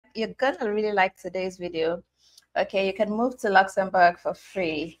you're gonna really like today's video. Okay, you can move to Luxembourg for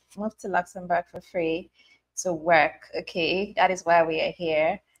free. Move to Luxembourg for free to work. Okay, that is why we are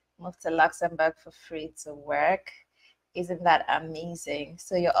here. Move to Luxembourg for free to work. Isn't that amazing?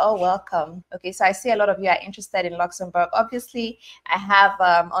 So you're all welcome. Okay, so I see a lot of you are interested in Luxembourg. Obviously, I have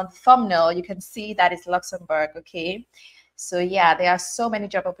on thumbnail, you can see that it's Luxembourg. Okay, so yeah, there are so many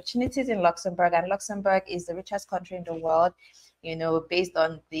job opportunities in Luxembourg, and Luxembourg is the richest country in the world, you know, based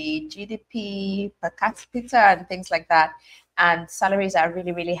on the GDP per capita and things like that. And salaries are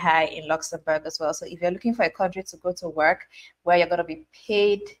really, really high in Luxembourg as well. So if you're looking for a country to go to work where you're going to be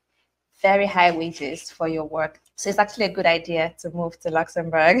paid very high wages for your work, so it's actually a good idea to move to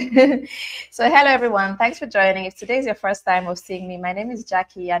Luxembourg. So hello everyone, thanks for joining. If today is your first time of seeing me, my name is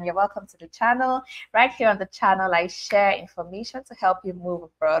Jackie and you're welcome to the channel. Right here on the channel, I share information to help you move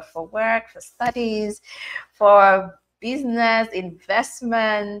abroad for work, for studies, for business,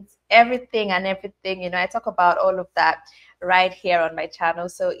 investment, everything and everything. You know, I talk about all of that right here on my channel.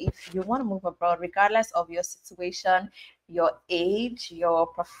 So if you want to move abroad, regardless of your situation, your age, your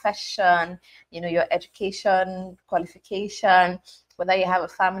profession, you know, your education, qualification, whether you have a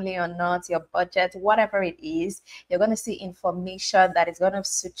family or not, your budget, whatever it is, you're going to see information that is going to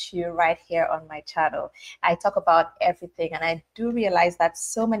suit you right here on my channel. I talk about everything, and I do realize that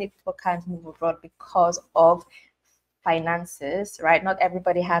so many people can't move abroad because of finances, right? Not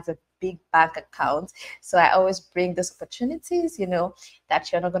everybody has a big bank account. So I always bring those opportunities, you know,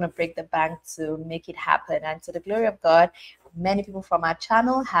 that you're not going to break the bank to make it happen. And to the glory of God, many people from our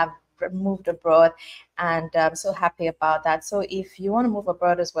channel have moved abroad, and I'm so happy about that. So if you want to move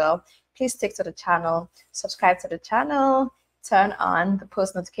abroad as well, please stick to the channel, subscribe to the channel, turn on the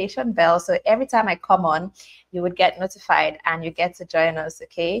post notification bell, so every time I come on, you would get notified and you get to join us.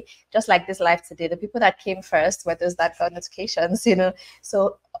 Okay, just like this live today, the people that came first were those that got notifications, you know.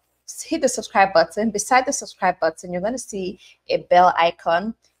 So hit the subscribe button. Beside the subscribe button, you're going to see a bell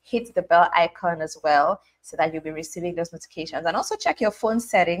icon. Hit the bell icon as well, so that you'll be receiving those notifications. And also check your phone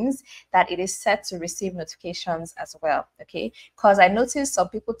settings that it is set to receive notifications as well. Okay, because I noticed some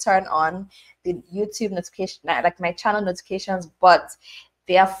people turn on the YouTube notification, like my channel notifications, but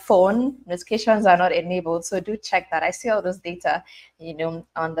their phone notifications are not enabled. So do check that. I see all those data, you know,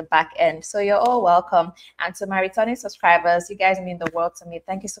 on the back end. So you're all welcome. And to my returning subscribers, you guys mean the world to me.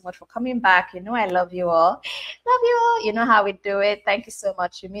 Thank you so much for coming back. You know, I love you all. Love you all. You know how we do it. Thank you so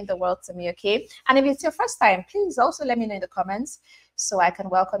much. You mean the world to me. Okay. And if it's your first time, please also let me know in the comments so I can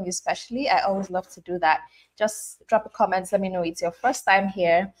welcome you specially. I always love to do that. Just drop a comment. Let me know it's your first time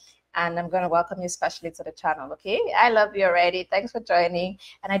here, and I'm going to welcome you especially to the channel. Okay, I love you already. Thanks for joining,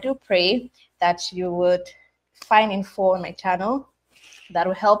 and I do pray that you would find info on my channel that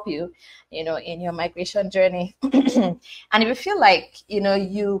will help you, you know, in your migration journey. And if you feel like, you know,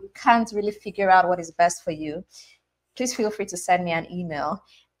 you can't really figure out what is best for you, please feel free to send me an email,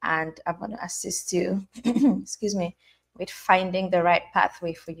 and I'm going to assist you excuse me, with finding the right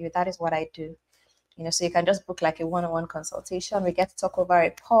pathway for you. That is what I do. You know, so you can just book like a one-on-one consultation. We get to talk over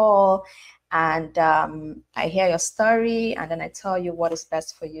a call, and I hear your story, and then I tell you what is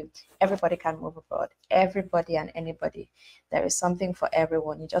best for you. Everybody can move abroad. Everybody and anybody. There is something for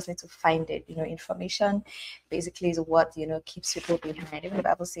everyone. You just need to find it. You know, information basically is what, you know, keeps people behind. Even the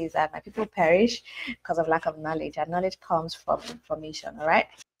Bible says that my people perish because of lack of knowledge, and knowledge comes from information. All right.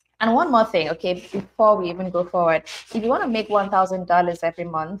 And one more thing, okay, before we even go forward, if you want to make $1,000 every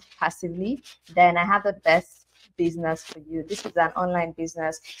month passively, then I have the best business for you. This is an online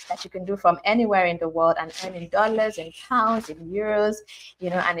business that you can do from anywhere in the world and earn in dollars, in pounds, in euros, you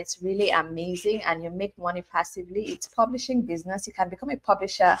know, and it's really amazing, and you make money passively. It's publishing business. You can become a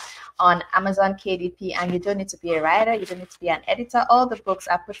publisher on Amazon KDP, and you don't need to be a writer. You don't need to be an editor. All the books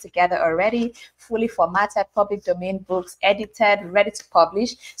are put together already, fully formatted, public domain books, edited, ready to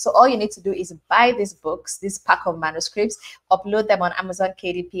publish. So all you need to do is buy these books, this pack of manuscripts, upload them on Amazon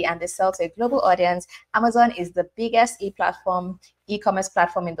KDP, and they sell to a global audience. Amazon is the biggest e-commerce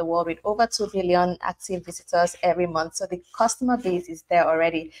platform in the world, with over 2 billion active visitors every month. So the customer base is there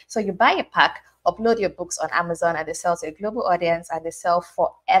already. So you buy a pack, upload your books on Amazon, and they sell to a global audience, and they sell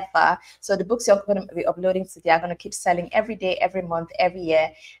forever. So the books you're going to be uploading today are going to keep selling every day, every month, every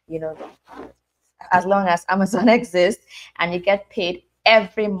year, you know, as long as Amazon exists, and you get paid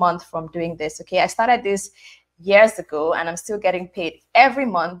every month from doing this. Okay, I started this years ago, and I'm still getting paid every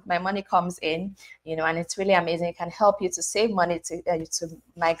month my money comes in, you know, and it's really amazing. It can help you to save money to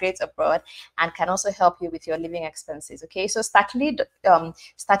migrate abroad, and can also help you with your living expenses. Okay, so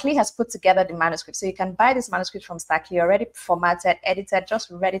STACKLEE has put together the manuscript, so you can buy this manuscript from STACKLEE already formatted, edited, just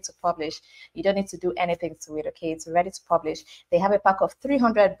ready to publish. You don't need to do anything to it. Okay, it's ready to publish. They have a pack of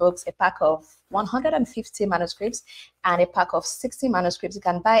 300 books, a pack of 150 manuscripts, and a pack of 60 manuscripts. You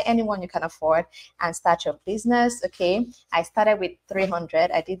can buy any one you can afford and start your business. Okay, I started with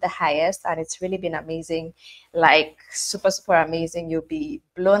 300. I did the highest, and it's really been amazing, like super amazing. You'll be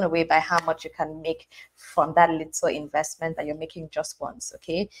blown away by how much you can make from that little investment that you're making just once.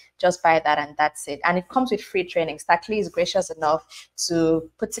 Okay, just buy that and that's it. And it comes with free training. STACKLEE is gracious enough to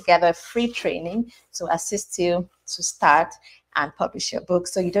put together free training to assist you to start and publish your book,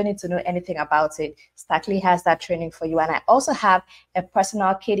 so you don't need to know anything about it. STACKLEE has that training for you. And I also have a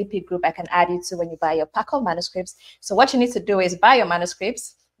personal KDP group I can add you to when you buy your pack of manuscripts. So what you need to do is buy your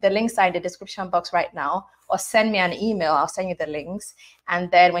manuscripts. The links are in the description box right now, or send me an email. I'll send you the links.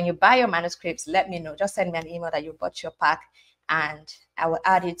 And then when you buy your manuscripts, let me know. Just send me an email that you bought your pack, and I will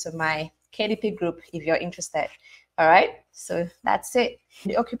add you to my KDP group if you're interested. All right, so that's it.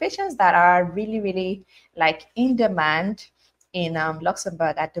 The occupations that are really like in demand in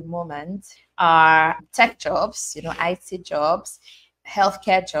Luxembourg at the moment are tech jobs, you know, IT jobs,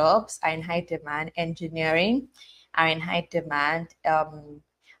 healthcare jobs are in high demand, engineering are in high demand,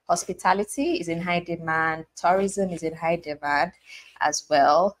 hospitality is in high demand, tourism is in high demand as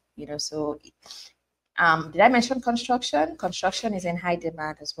well, you know. So did I mention construction? Construction is in high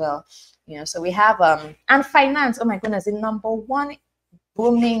demand as well, you know. So we have and finance. Oh my goodness, the #1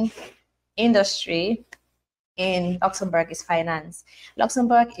 booming industry in Luxembourg is finance.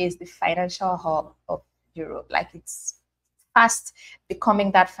 Luxembourg is the financial hub of Europe. Like, it's fast becoming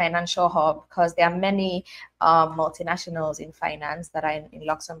that financial hub because there are many multinationals in finance that are in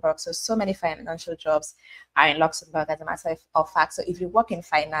Luxembourg. So many financial jobs are in Luxembourg, as a matter of fact. So if you work in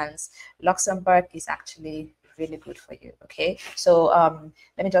finance, Luxembourg is actually really good for you. Okay, so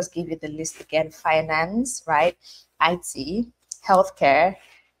let me just give you the list again. Finance, right? IT, healthcare,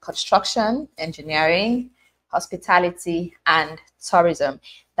 construction, engineering, hospitality, and tourism.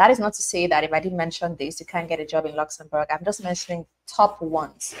 That is not to say that if I didn't mention this, you can't get a job in Luxembourg. I'm just mentioning top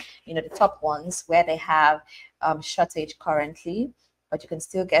ones, you know, the top ones where they have shortage currently, but you can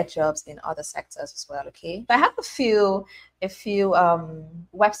still get jobs in other sectors as well. Okay, so I have a few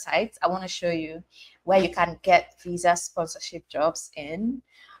websites I want to show you where you can get visa sponsorship jobs in.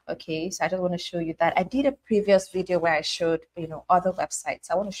 Okay, so I just want to show you that. I did a previous video where I showed, you know, other websites.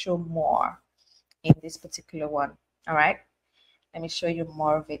 I want to show more in this particular one. All right, let me show you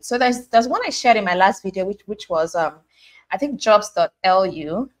more of it. So there's one I shared in my last video, which was I think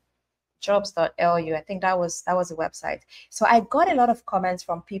jobs.lu. I think that was a website. So I got a lot of comments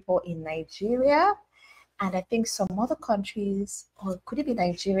from people in Nigeria, and I think some other countries, or could it be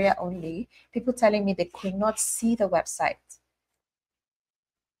Nigeria only, people telling me they could not see the website.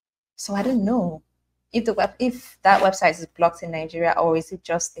 So I don't know if that website is blocked in Nigeria, or is it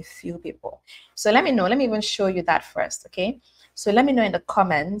just a few people. So let me know. Let me even show you that first. Okay, so let me know in the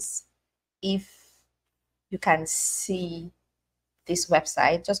comments if you can see this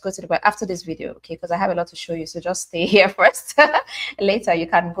website. Just go to the web after this video, okay, because I have a lot to show you. So just stay here first. Later you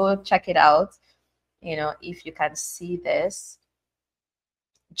can go check it out, you know, if you can see this.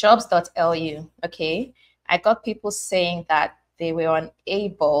 Jobs.lu. Okay, I got people saying that they were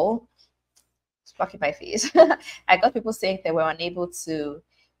unable. Blocking my face. I got people saying they were unable to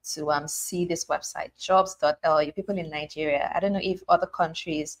see this website, jobs.lu. People in Nigeria. I don't know if other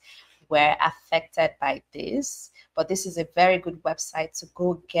countries were affected by this, but this is a very good website to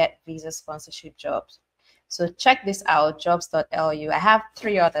go get visa sponsorship jobs. So check this out, jobs.lu. I have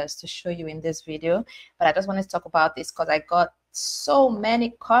 3 others to show you in this video, but I just wanted to talk about this because I got so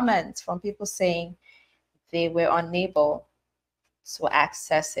many comments from people saying they were unable to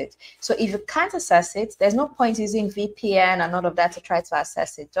access it. So if you can't access it, there's no point using VPN and all of that to try to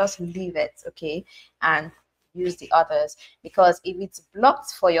access it. Just leave it, okay, and use the others. Because if it's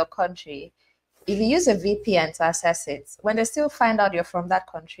blocked for your country, if you use a VPN to access it, when they still find out you're from that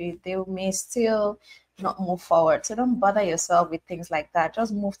country, they may still not move forward. So don't bother yourself with things like that.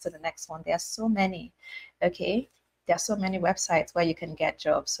 Just move to the next one. There are so many, okay? There are so many websites where you can get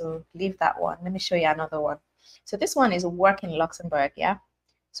jobs. So leave that one. Let me show you another one. So this one is work in Luxembourg, yeah?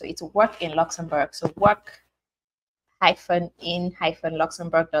 So it's work in Luxembourg. So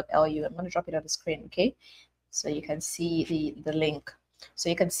work-in-luxembourg.lu. I'm going to drop it on the screen, okay? So you can see the link. So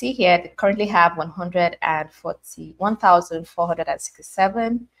you can see here, they currently have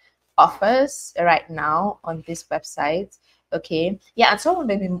 1,467 offers right now on this website. Okay, yeah, and someone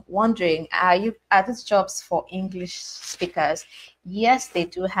may be wondering, are these jobs for English speakers? Yes, they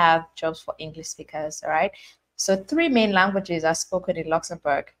do have jobs for English speakers. All right. So three main languages are spoken in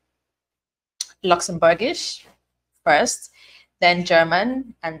Luxembourg: Luxembourgish first, then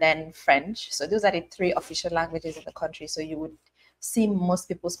German, and then French. So those are the three official languages in the country. So you would see most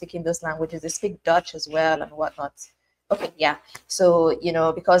people speaking those languages. They speak Dutch as well and whatnot. Okay, yeah. So,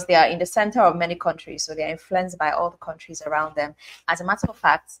 because they are in the center of many countries, so they are influenced by all the countries around them. As a matter of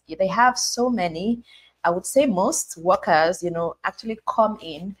fact, they have so many, I would say most workers, actually come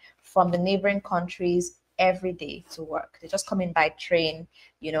in from the neighboring countries every day to work. They just come in by train,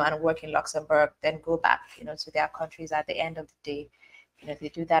 and work in Luxembourg, then go back, to their countries at the end of the day. They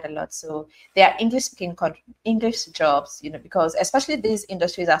do that a lot. So they are English speaking English jobs, because especially these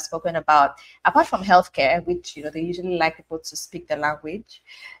industries are spoken about, apart from healthcare, which, they usually like people to speak the language,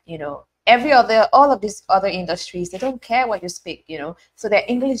 all of these other industries, they don't care what you speak, so they're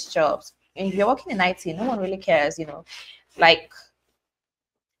English jobs. And if you're working in IT, no one really cares, like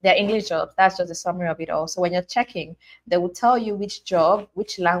their English jobs. That's just a summary of it all. So when you're checking, they will tell you which job,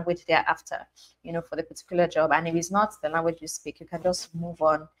 which language they're after, for the particular job. And if it's not the language you speak, you can just move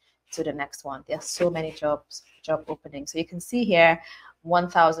on to the next one. There are so many job openings. So you can see here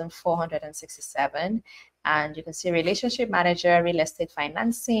 1,467, and you can see relationship manager, real estate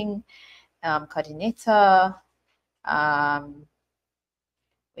financing, coordinator.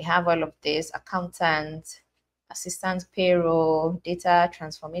 We have all of this: accountant, assistant payroll, data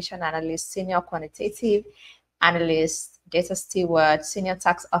transformation analyst, senior quantitative analyst, data steward, senior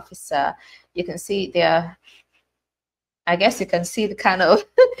tax officer. You can see there, I guess you can see the kind of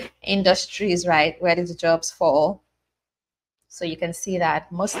industries, right, where these jobs fall. So you can see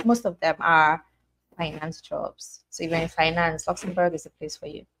that most of them are finance jobs. So if you're in finance, Luxembourg is the place for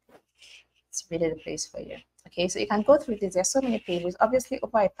you. It's really the place for you. Okay, so you can go through this. There's so many pages, obviously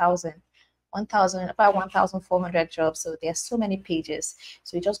over 1,000. 1,000, about 1,400 jobs. So there are so many pages.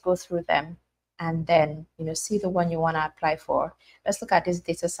 So you just go through them and then, see the one you want to apply for. Let's look at this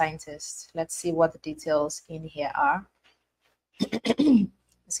data scientist. Let's see what the details in here are.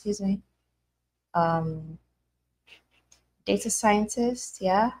 Excuse me. Data scientist,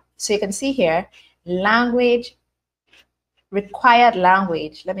 yeah. So you can see here, language, required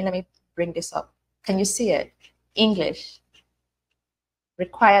language. Let me bring this up. Can you see it? English.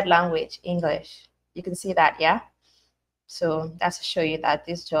 Required language, English. You can see that, yeah? So that's to show you that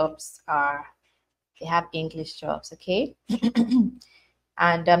these jobs they have English jobs, okay?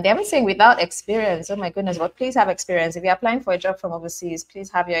 And they haven't saying without experience. Oh my goodness, but please have experience. If you're applying for a job from overseas, please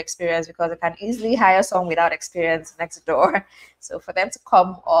have your experience, because they can easily hire someone without experience next door. So for them to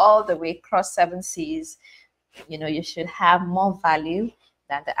come all the way across 7 seas, you should have more value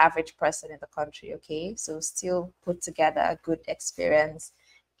than the average person in the country, okay? So still put together a good experience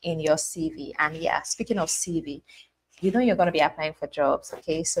in your CV. And yeah, speaking of CV, you're going to be applying for jobs,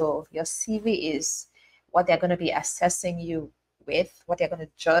 okay? So your CV is what they're going to be assessing you with, what they're going to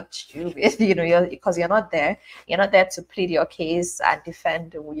judge you with, because you're not there to plead your case and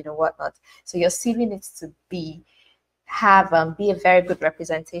defend, whatnot. So your CV needs to be a very good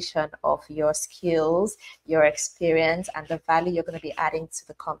representation of your skills, your experience, and the value you're going to be adding to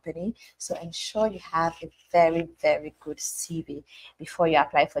the company. So ensure you have a very, very good CV before you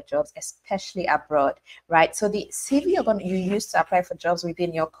apply for jobs, especially abroad, right? So the CV you use to apply for jobs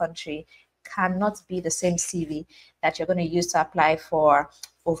within your country cannot be the same CV that you're going to use to apply for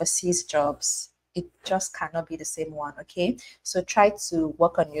overseas jobs. It just cannot be the same one, okay? So try to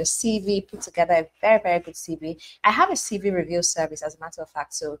work on your CV, put together a very, very good CV. I have a CV review service, as a matter of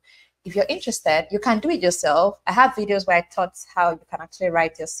fact. So if you're interested, you can do it yourself. I have videos where I taught how you can actually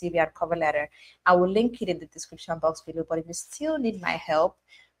write your CV and cover letter. I will link it in the description box below. But if you still need my help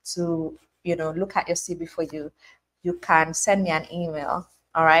to, look at your CV for you, you can send me an email,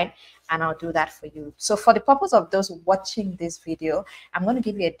 all right? And I'll do that for you. So for the purpose of those watching this video, I'm going to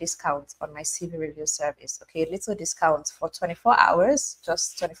give you a discount on my CV review service, okay? A little discount for 24 hours,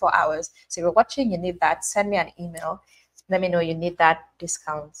 just 24 hours. So if you're watching, you need that, send me an email. Let me know you need that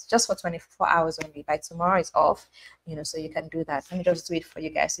discount just for 24 hours only. By tomorrow it's off, so you can do that. Let me just do it for you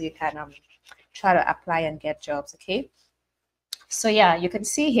guys so you can try to apply and get jobs, okay? So yeah, you can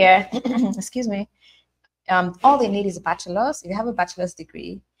see here, excuse me, all they need is a bachelor's. If you have a bachelor's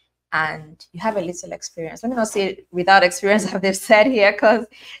degree and you have a little experience, let me not say without experience, as they've said here, because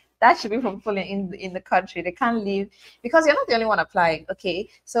that should be from people in the country. They can't leave, because you're not the only one applying, okay?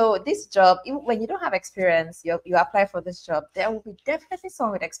 So this job, even when you don't have experience, you apply for this job, there will be definitely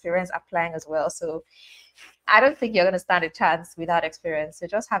someone with experience applying as well. So I don't think you're going to stand a chance without experience. So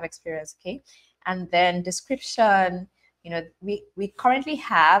just have experience, okay? And then description, we currently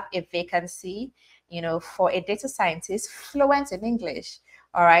have a vacancy, for a data scientist fluent in English.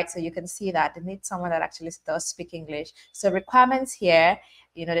 All right, so you can see that they need someone that actually does speak English. So requirements here,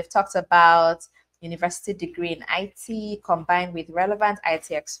 they've talked about university degree in IT combined with relevant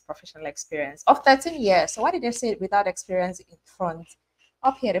professional experience of 13 years. So why did they say without experience in front?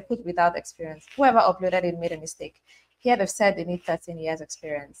 Up here, they put without experience. Whoever uploaded it made a mistake. Here, they've said they need 13 years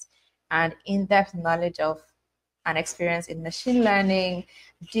experience and in-depth knowledge of and experience in machine learning,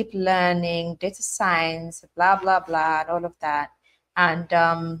 deep learning, data science, blah, blah, blah, and all of that. And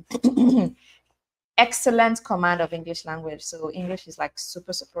excellent command of English language. So English is like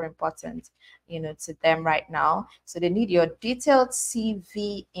super, super important, to them right now. So they need your detailed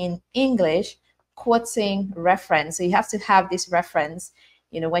CV in English, quoting reference. So you have to have this reference,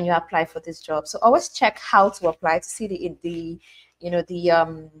 when you apply for this job. So always check how to apply to see the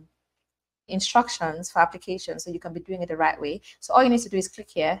instructions for application, so you can be doing it the right way. So all you need to do is click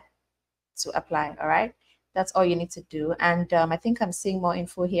here to apply. All right, that's all you need to do. And I think I'm seeing more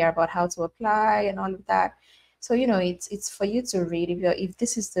info here about how to apply and all of that. So it's for you to read. If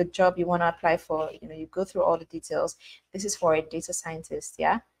this is the job you want to apply for, you go through all the details. This is for a data scientist.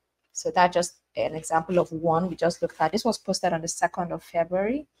 Yeah, so that's just an example of one we just looked at. This was posted on the 2nd of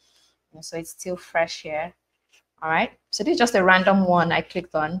February, so it's still fresh here. All right, so this is just a random one I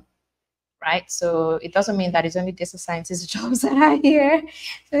clicked on. Right, so it doesn't mean that it's only data scientist jobs that are here.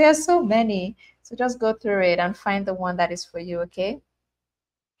 So there are so many. So just go through it and find the one that is for you. Okay,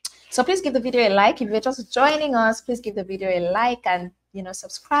 so please give the video a like. If you're just joining us, please give the video a like and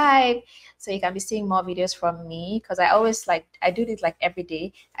subscribe so you can be seeing more videos from me, because I do this like every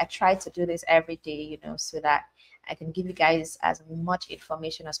day. I try to do this every day, so that I can give you guys as much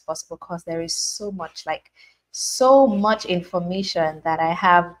information as possible, because there is so much information that I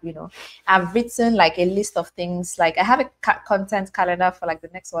have. I've written like a list of things. Like I have a content calendar for like the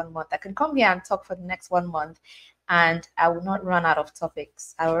next 1 month. I can come here and talk for the next 1 month and I will not run out of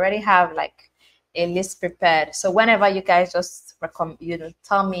topics. I already have like a list prepared. So whenever you guys just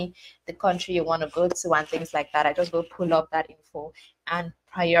tell me the country you want to go to and things like that, I just go pull up that info and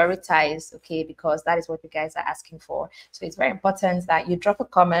prioritize, okay, because that is what you guys are asking for. So it's very important that you drop a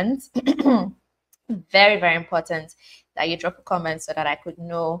comment. Very, very important that you drop a comment so that I could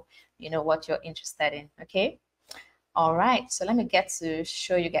know, what you're interested in. Okay. All right. So let me get to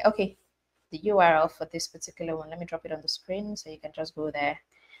show you guys. Okay. The URL for this particular one, let me drop it on the screen so you can just go there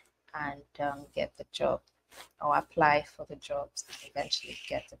and get the job or apply for the jobs and eventually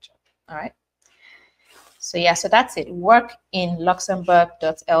get the job. All right. So yeah, so that's it. Work in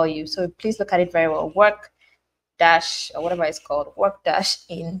Luxembourg.lu. So please look at it very well. Work dash or whatever it's called. Work dash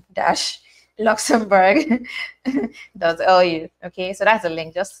in dash Luxembourg.lu. Okay, so that's the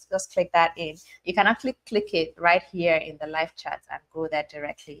link. Just click that in. You can actually click it right here in the live chat and go there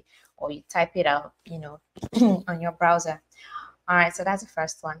directly, or you type it out, on your browser. All right, so that's the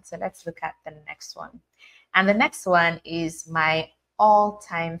first one. So let's look at the next one. And the next one is my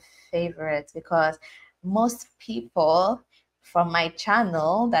all-time favorite, because most people from my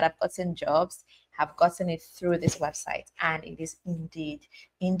channel that have gotten jobs have gotten it through this website, and it is Indeed.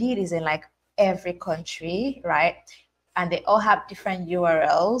 Indeed is in like every country, right? And they all have different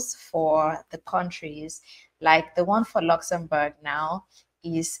URLs for the countries. Like the one for Luxembourg now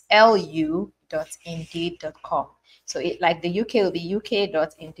is lu.indeed.com. So like the UK will be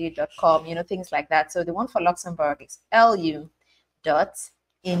uk.indeed.com, things like that. So the one for Luxembourg is lu.indeed.com.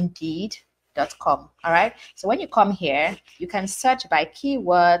 All right. So when you come here, you can search by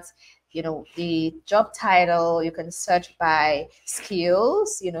keywords, the job title. You can search by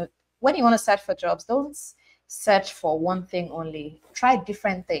skills. When you want to search for jobs, don't search for one thing only. Try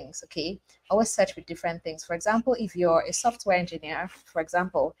different things, okay? Always search with different things. For example, if you're a software engineer, for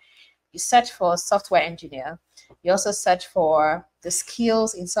example, you search for software engineer. You also search for the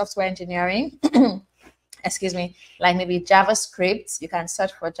skills in software engineering. Excuse me, like maybe JavaScript. You can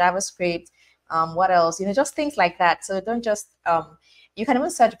search for JavaScript. What else? Just things like that. So don't just you can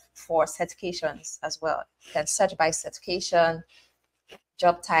even search for certifications as well. You can search by certification,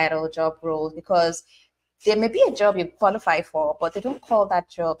 job title, job role, because there may be a job you qualify for, but they don't call that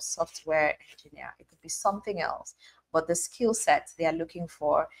job software engineer. It could be something else, but the skill set they are looking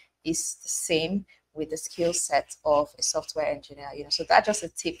for is the same with the skill set of a software engineer. So that's just a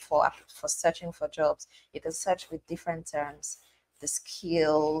tip for searching for jobs. You can search with different terms, the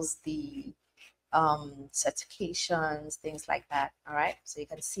skills, the certifications, things like that. All right, so you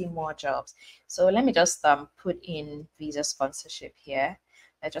can see more jobs. So let me just put in visa sponsorship here.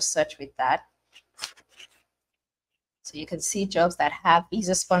 I just search with that. So you can see jobs that have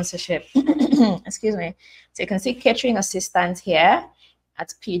visa sponsorship. Excuse me. So you can see catering assistant here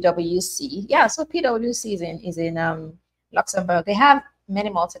at PwC. Yeah, so PwC is in Luxembourg. They have many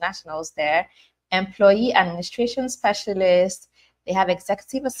multinationals there. Employee administration specialist. They have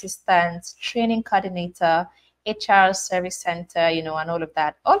executive assistant, training coordinator, HR service center, you know, and all of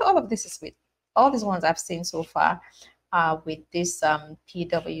that. All of this is with all these ones I've seen so far with this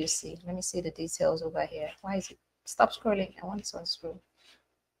PwC. Let me see the details over here. Why is it? Stop scrolling. I want this one to scroll.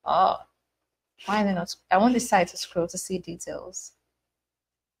 Oh, why are they not? I want this side to scroll to see details.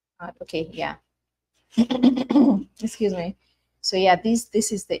 Okay, yeah. Excuse me. So yeah, this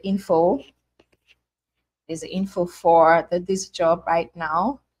is the info. There's the info for this job right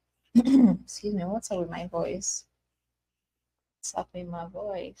now. Excuse me. What's up with my voice? What's up with my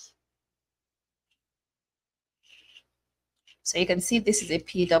voice? So you can see this is a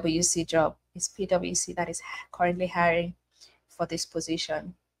PwC job. It's PwC that is currently hiring for this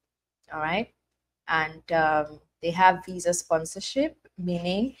position. All right. And they have visa sponsorship,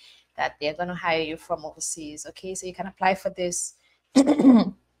 meaning that they're going to hire you from overseas. Okay. So you can apply for this.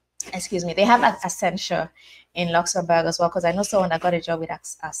 Excuse me. They have Accenture in Luxembourg as well, because I know someone that got a job with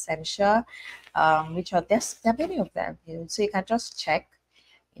Accenture, which are there are many of them. You know, so you can just check,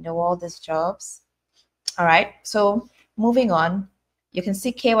 you know, all these jobs. All right. So moving on, you can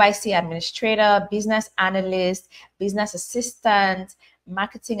see KYC administrator, business analyst, business assistant,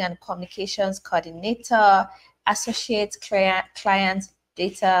 marketing and communications coordinator, associate client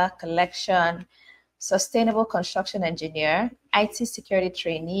data collection, sustainable construction engineer, IT security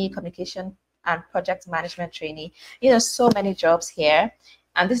trainee, communication and project management trainee. You know, so many jobs here.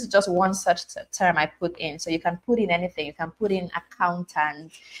 And this is just one such term I put in. So you can put in anything. You can put in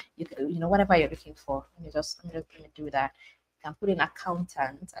accountant, you know, whatever you're looking for. Let me just do that. You can put in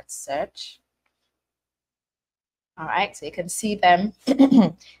accountant at search. All right, so you can see them.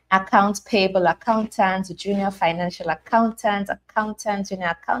 Accounts payable accountant, junior financial accountant, accountant, junior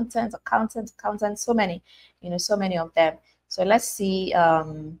accountant, accountant, so many, you know, so many of them. So let's see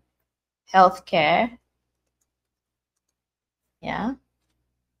healthcare. Yeah.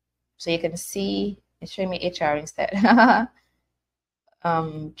 So you can see it's showing me HR instead.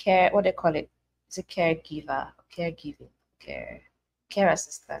 Care, what do they call it? It's a caregiver, caregiving, care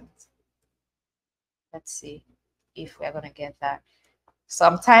assistant. Let's see if we're gonna get that.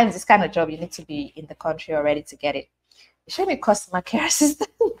 Sometimes this kind of job you need to be in the country already to get it. It should be customer care assistant.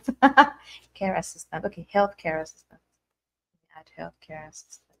 Care assistant. Okay, healthcare assistant. Add healthcare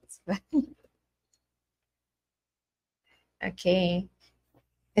assistant. Okay.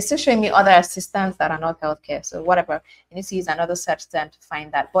 It's still showing me other assistants that are not healthcare. So whatever, you need to use another search term to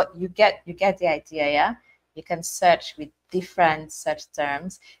find that. But you get the idea, yeah? You can search with different search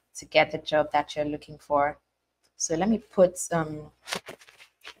terms to get the job that you're looking for. So let me put the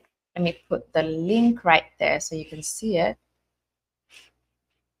link right there so you can see it.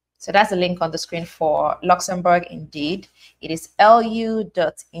 So that's the link on the screen for Luxembourg Indeed. It is lu.indeed.com.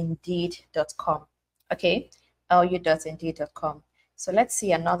 Okay, lu.indeed.com. So let's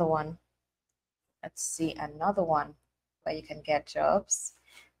see another one. Let's see another one where you can get jobs.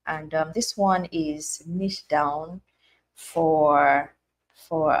 And this one is niche down for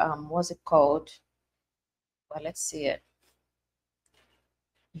what's it called? Well, let's see it.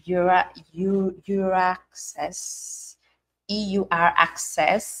 Euraccess,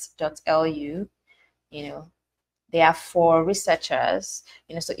 euraccess.lu. You know, they are for researchers,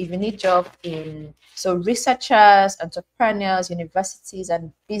 you know, so if you need job in, so researchers, entrepreneurs, universities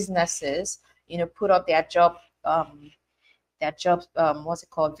and businesses, you know, put up their job what's it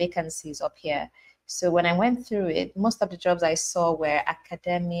called, vacancies up here. So when I went through it, most of the jobs I saw were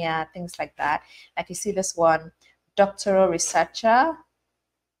academia, things like that. Like you see this one, doctoral researcher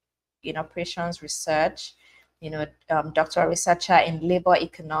in operations research, you know, doctoral researcher in labor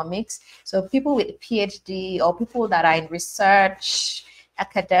economics. So people with PhD or people that are in research,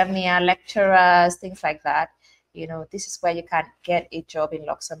 academia, lecturers, things like that, you know, this is where you can get a job in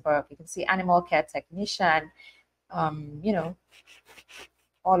Luxembourg. You can see animal care technician, you know,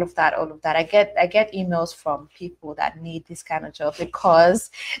 all of that. I get emails from people that need this kind of job because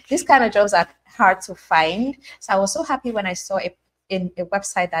these kind of jobs are hard to find. So I was so happy when I saw in a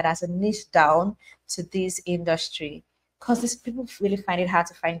website that has a niche down to this industry, because these people really find it hard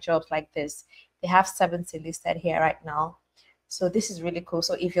to find jobs like this. They have 70 listed here right now. So this is really cool.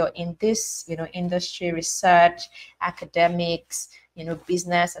 So if you're in this, you know, industry, research, academics, you know,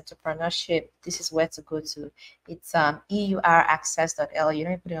 business, entrepreneurship, this is where to go to. It's euraccess.lu. You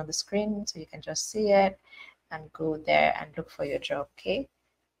know, put it on the screen so you can just see it and go there and look for your job. Okay.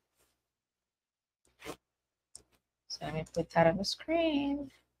 So So let me put that on the screen.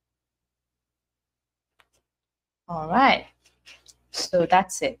 All right. So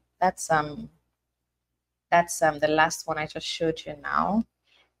that's it. That's the last one I just showed you now.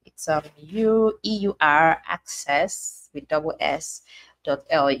 It's EUR access with double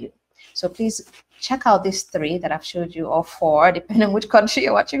S.lu. So please check out these three that I've showed you, or four, depending on which country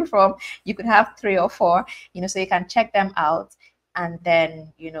you're watching from. You could have 3 or 4, so you can check them out and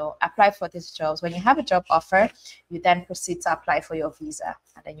then, apply for these jobs. When you have a job offer, you then proceed to apply for your visa,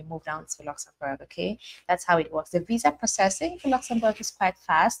 and then you move down to Luxembourg. Okay, that's how it works. The visa processing for Luxembourg is quite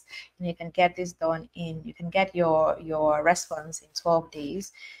fast, and you can get this done you can get your response in 12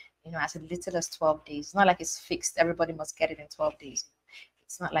 days, as little as 12 days. It's not like it's fixed, everybody must get it in 12 days.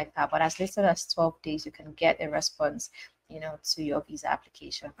 It's not like that, but as little as 12 days, you can get a response, to your visa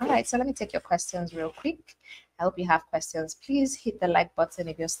application. All right, so let me take your questions real quick. I hope you have questions. Please hit the like button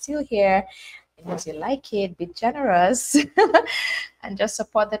if you're still here. It means you like it. Be generous and just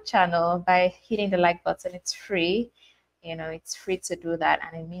support the channel by hitting the like button. It's free. It's free to do that,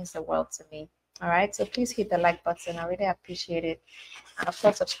 and it means the world to me. All right, so please hit the like button. I really appreciate it. And of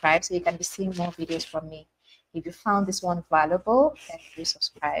course, subscribe so you can be seeing more videos from me. If you found this one valuable, then please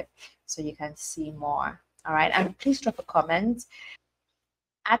subscribe so you can see more. All right, and please drop a comment.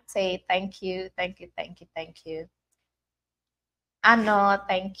 Ate, thank you, thank you, thank you, thank you. Anna,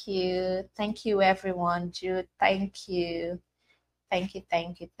 thank you. Thank you, everyone. Jude, thank you. Thank you,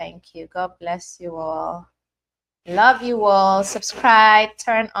 thank you, thank you. God bless you all. Love you all. Subscribe,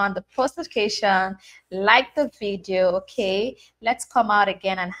 turn on the post notification, like the video. Okay, let's come out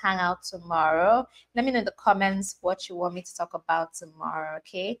again and hang out tomorrow. Let me know in the comments what you want me to talk about tomorrow.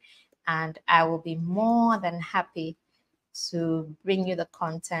 Okay, and I will be more than happy to bring you the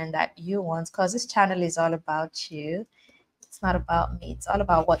content that you want, because this channel is all about you. It's not about me. It's all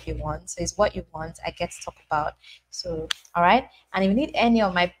about what you want. So it's what you want I get to talk about. So, all right. And if you need any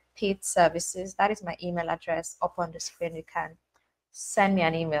of my paid services, that is my email address up on the screen. You can send me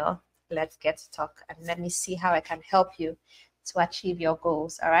an email. Let's get to talk, and let me see how I can help you to achieve your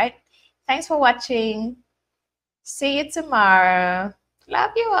goals. All right. Thanks for watching. See you tomorrow.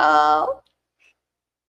 Love you all.